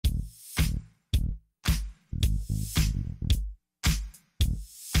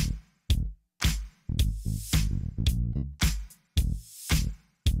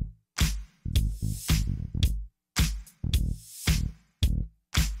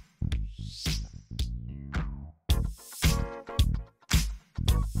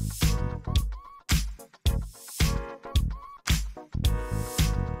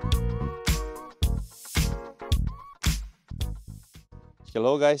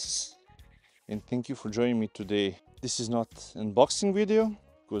Hello guys, and thank you for joining me today. This is not an unboxing video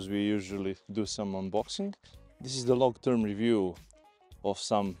because we usually do some unboxing. This is the long-term review of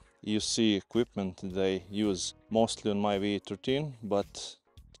some EUC equipment that I use mostly on my V13, but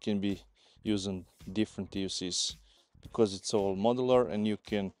it can be used on different EUCs because it's all modular and you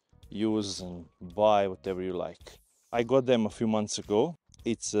can use and buy whatever you like. I got them a few months ago.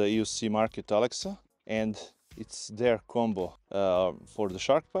 It's a EUC Market Alexa and it's their combo for the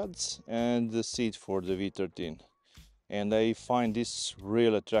shark pads and the seat for the V13. And I find this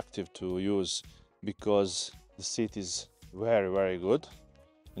really attractive to use because the seat is very good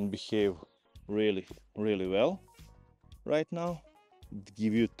and behave really well right now. It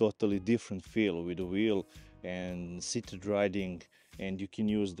gives you totally different feel with the wheel and seated riding, and you can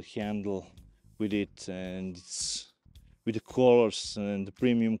use the handle with it, and it's with the colors and the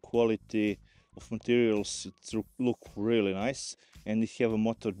premium quality of materials, it look really nice, and it have a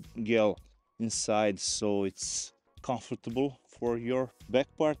motor gel inside, so it's comfortable for your back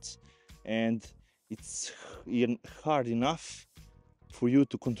parts, and it's hard enough for you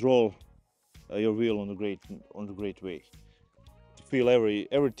to control your wheel on a great way. To feel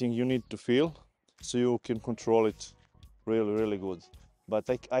everything you need to feel, so you can control it really good. But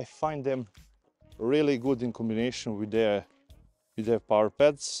I find them really good in combination with their power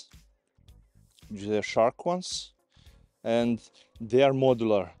pads, their shark ones, and they are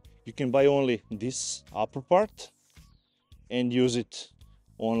modular. You can buy only this upper part and use it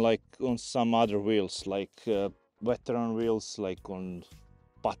on some other wheels, like veteran wheels, like on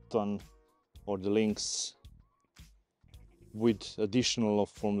Patton or the Lynx, with additional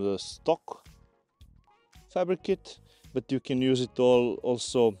from the stock fabric kit. But you can use it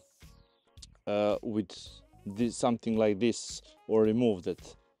also with something like this, or remove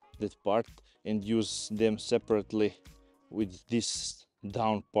that part and use them separately with this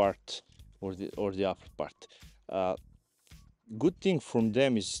down part or the upper part. Good thing from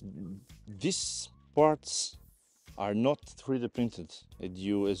them is these parts are not 3D printed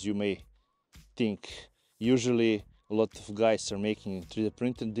as you may think. Usually a lot of guys are making 3D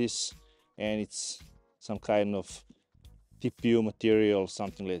printed this, and it's some kind of TPU material,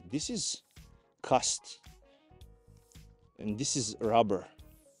 something like that. This is cast, and this is rubber,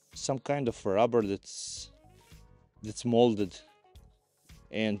 some kind of rubber that's molded,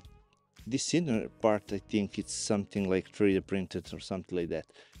 and this inner part, I think it's something like 3D printed or something like that,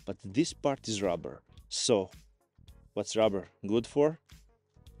 but this part is rubber. So what's rubber good for?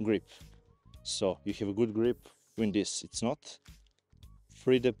 Grip. So you have a good grip with this. It's not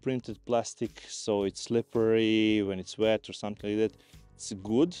 3D printed plastic, so it's slippery when it's wet or something like that. It's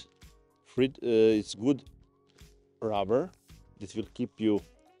good it's good rubber that will keep you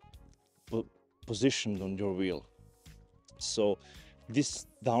positioned on your wheel. So this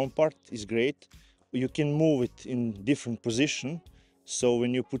down part is great. You can move it in different position, so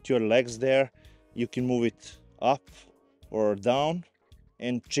when you put your legs there, you can move it up or down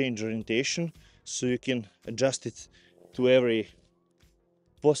and change orientation, so you can adjust it to every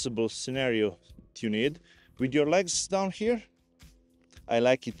possible scenario that you need. With your legs down here, I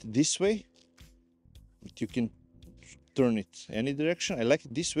like it this way, but you can turn it any direction. I like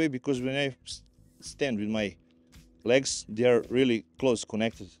it this way because when I stand with my legs, they are really close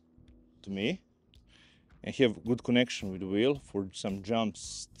connected to me and have good connection with the wheel for some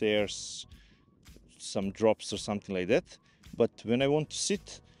jumps, stairs, some drops or something like that. But when I want to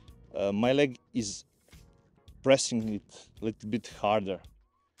sit, my leg is pressing it a little bit harder,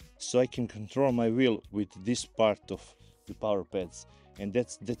 so I can control my wheel with this part of the power pads, and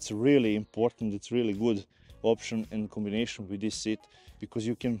that's really important. It's really good option in combination with this seat, because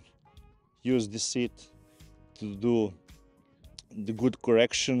you can use this seat to do the good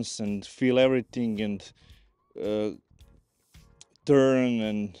corrections and feel everything, and turn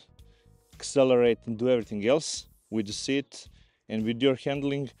and accelerate and do everything else with the seat and with your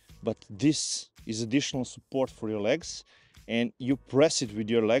handling. But this is additional support for your legs, and you press it with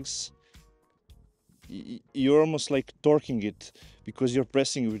your legs. You're almost like torquing it, because you're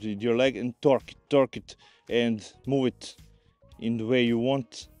pressing it with your leg and torque it and move it in the way you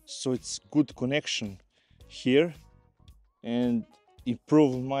want. So it's good connection here, and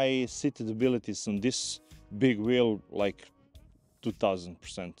improve my seated abilities on this big wheel like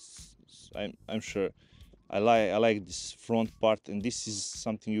 2000%. I'm sure. I like this front part, and this is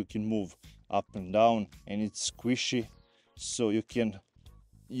something you can move up and down, and it's squishy, so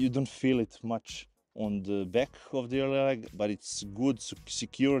you don't feel it much on the back of the leg, but it's good,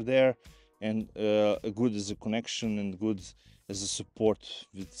 secure there, and good as a connection and good as a support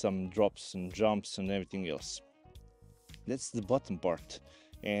with some drops and jumps and everything else. That's the bottom part,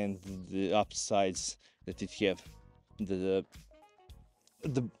 and the upsides that it have. The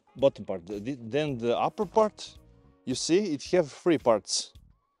bottom part. Then the upper part, you see, it have three parts.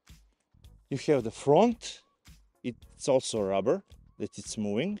 You have the front, it's also rubber that it's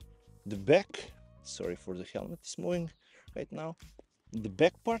moving. The back, sorry for the helmet, is moving right now. The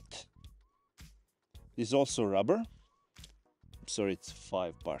back part is also rubber. Sorry, it's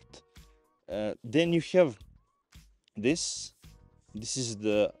 5 part. Then you have this. This is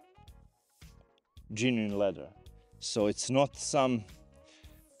the genuine leather. So it's not some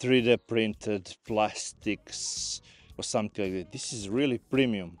 3D printed plastics or something like that. This is really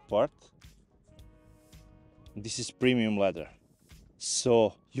premium part. This is premium leather.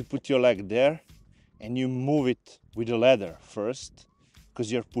 So you put your leg there and you move it with the leather first, because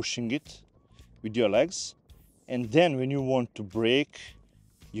you're pushing it with your legs. And then when you want to brake,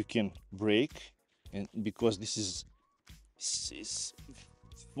 you can brake. And because this is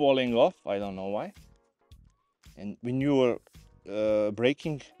falling off, I don't know why. And when you are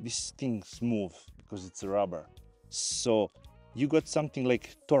braking, these things move because it's rubber. So you got something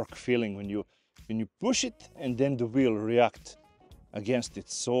like torque feeling when you push it, and then the wheel react against it.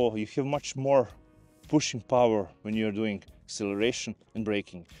 So you have much more pushing power when you're doing acceleration and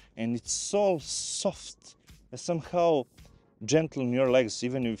braking. And it's so soft and somehow gentle in your legs,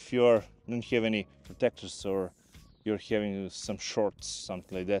 even if you don't have any protectors or you're having some shorts,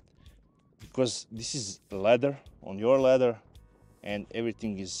 something like that. Because this is leather on your leather, and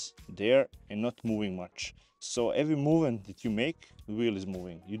everything is there and not moving much. So every movement that you make, the wheel is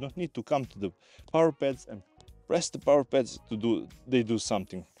moving. You don't need to come to the power pads and press the power pads to do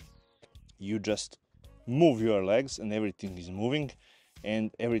something. You just move your legs and everything is moving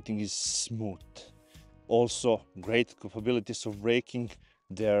and everything is smooth. Also great capabilities of braking.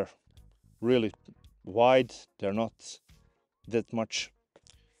 They're really wide. They're not that much.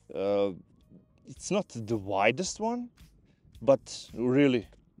 It's not the widest one, but really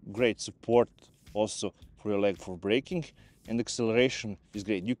great support also for your leg for braking, and acceleration is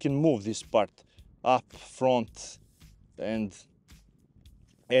great. You can move this part up front and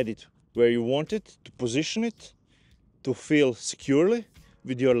add it where you want it, to position it, to feel securely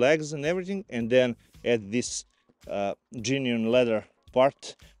with your legs and everything, and then add this genuine leather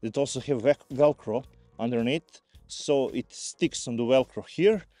part that also have velcro underneath, so it sticks on the velcro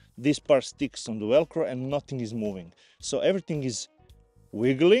here. This part sticks on the velcro and nothing is moving, so everything is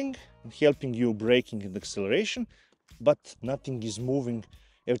wiggling and helping you braking and acceleration, but nothing is moving.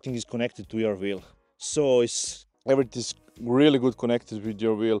 Everything is connected to your wheel, so everything is really good connected with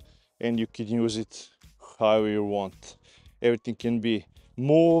your wheel, and you can use it however you want. Everything can be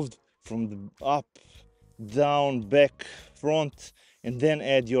moved from the up, down, back, front, and then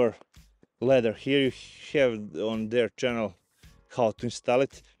add your leather. Here you have on their channel how to install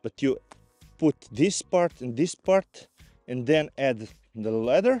it, but you put this part and this part and then add the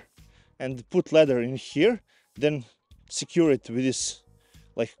leather and put leather in here, then secure it with this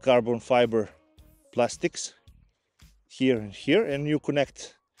like carbon fiber plastics here and here, and you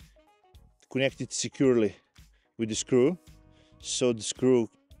connect it securely with the screw. So the screw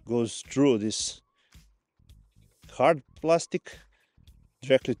goes through this hard plastic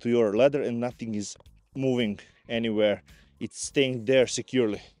directly to your leather and nothing is moving anywhere. It's staying there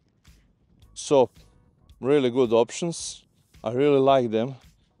securely. So really good options. I really like them.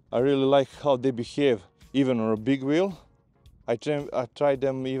 I really like how they behave even on a big wheel. I tried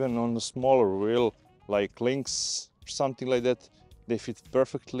them even on a smaller wheel like Lynx or something like that. They fit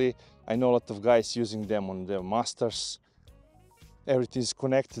perfectly. I know a lot of guys using them on their Masters. Everything is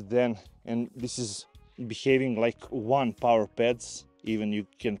connected then, and this is behaving like one power pads. Even you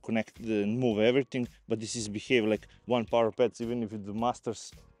can connect and move everything, but this is behave like one power pads, even if it's the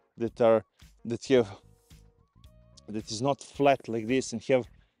Masters that is not flat like this and have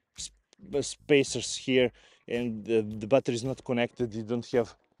spacers here, and the battery is not connected. You don't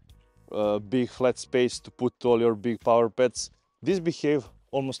have a big flat space to put all your big power pads. These behave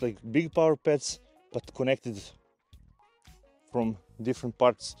almost like big power pads, but connected from different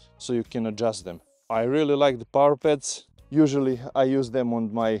parts, so you can adjust them. I really like the power pads. Usually I use them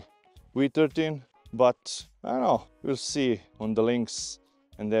on my V13, but I don't know, we'll see on the Lynx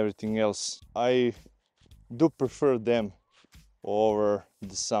and everything else. I do prefer them over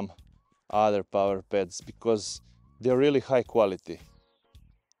some other power pads because they're really high quality.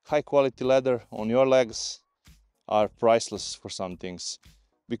 High quality leather on your legs are priceless for some things,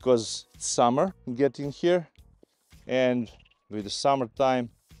 because it's summer getting here, and with the summertime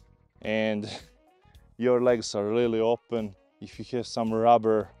and your legs are really open. If you have some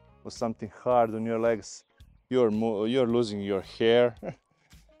rubber or something hard on your legs, you're losing your hair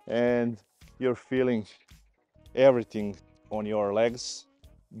and you're feeling everything on your legs.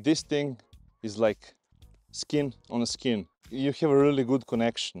 This thing is like skin on a skin. You have a really good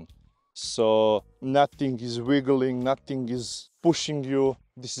connection, so nothing is wiggling, nothing is pushing you.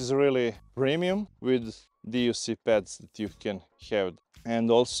 This is really premium with the EUC pads that you can have.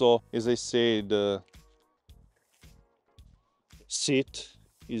 And also, as I say, the seat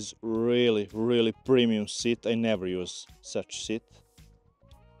is really premium seat. I never use such seat.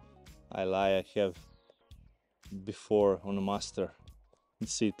 I lie, I have before on a master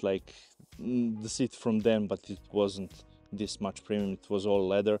seat, like the seat from them, but it wasn't this much premium. It was all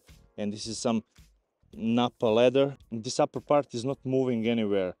leather, and this is some Napa leather. This upper part is not moving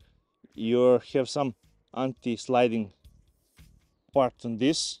anywhere. You have some anti-sliding part on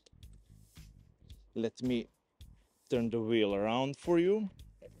this. Let me turn the wheel around for you.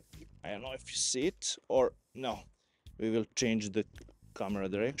 I don't know if you see it or no. We will change the camera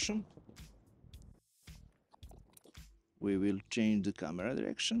direction. We will change the camera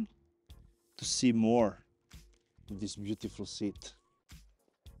direction to see more of this beautiful seat.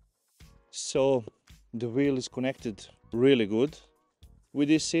 So the wheel is connected really good with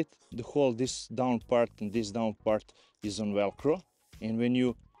this seat. The whole this down part and this down part is on Velcro, and when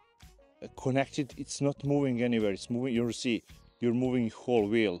you connect it, it's not moving anywhere. It's moving. You see, you're moving the whole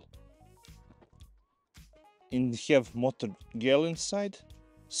wheel. And you have motor gel inside,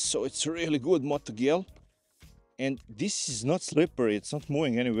 so it's really good motor gel. And this is not slippery. It's not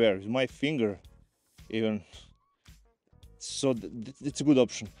moving anywhere. With my finger, even. So it's a good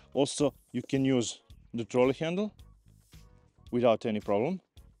option. Also, you can use the trolley handle without any problem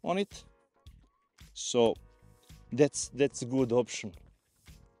on it. So that's a good option.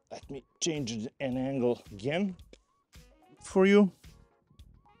 Let me change an angle again for you.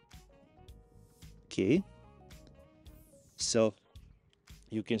 Okay. So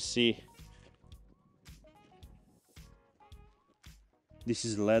you can see this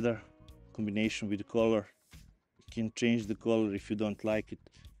is leather combination with the color. You can change the color if you don't like it,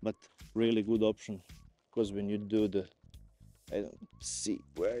 but really good option, because when you do the, I don't see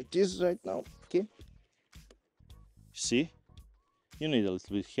where it is right now. Okay, see, you need a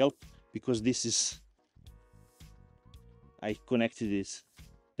little bit help, because this is, I connected it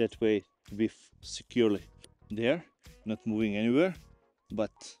that way to be securely there, not moving anywhere,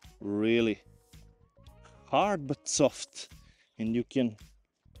 but really hard but soft, and you can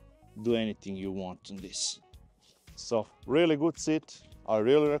do anything you want on this. So really good seat. I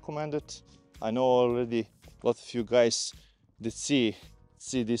really recommend it. I know already a lot of you guys that see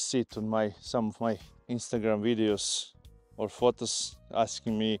this seat on some of my Instagram videos or photos,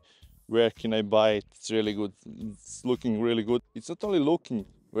 asking me where can I buy it. It's really good. It's looking really good. It's not only looking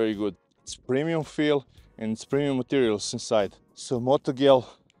very good, it's premium feel and it's premium materials inside. So Motogel,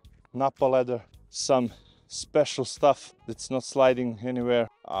 Napa leather, some special stuff that's not sliding anywhere.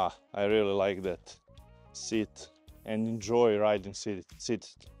 I really like that seat and enjoy riding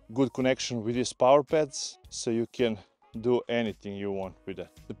seat. Good connection with these power pads, so you can do anything you want with it.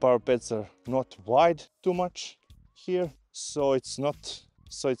 The power pads are not wide too much here, so it's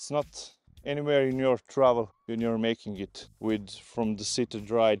not anywhere in your travel when you're making it from the seated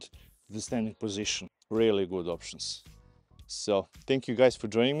ride to the standing position. Really good options. So thank you guys for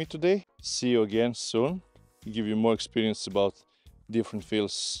joining me today. See you again soon. Give you more experience about different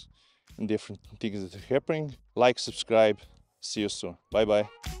feels and different things that are happening. Like, subscribe. See you soon. Bye bye.